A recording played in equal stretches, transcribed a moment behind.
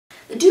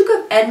The Duke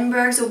of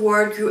Edinburgh's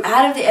award grew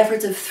out of the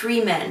efforts of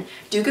three men,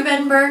 Duke of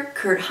Edinburgh,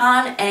 Kurt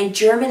Hahn, and a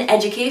German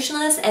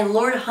educationalist, and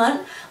Lord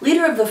Hunt,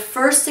 leader of the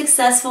first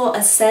successful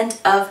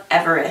ascent of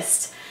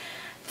Everest.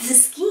 The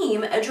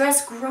scheme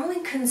addressed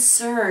growing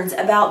concerns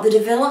about the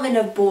development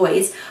of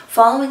boys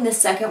following the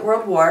Second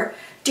World War,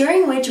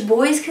 during which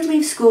boys could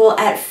leave school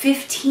at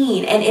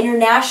 15 and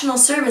international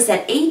service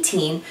at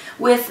 18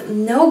 with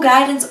no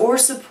guidance or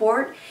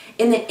support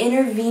in the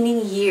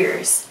intervening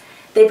years.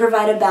 They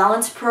provide a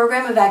balanced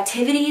program of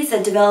activities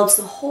that develops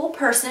the whole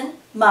person,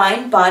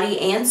 mind, body,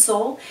 and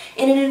soul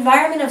in an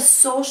environment of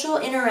social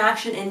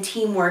interaction and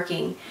team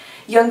working.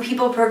 Young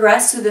people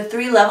progress through the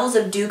 3 levels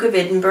of Duke of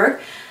Edinburgh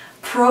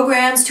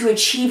programs to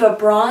achieve a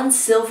bronze,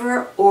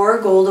 silver, or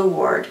gold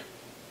award.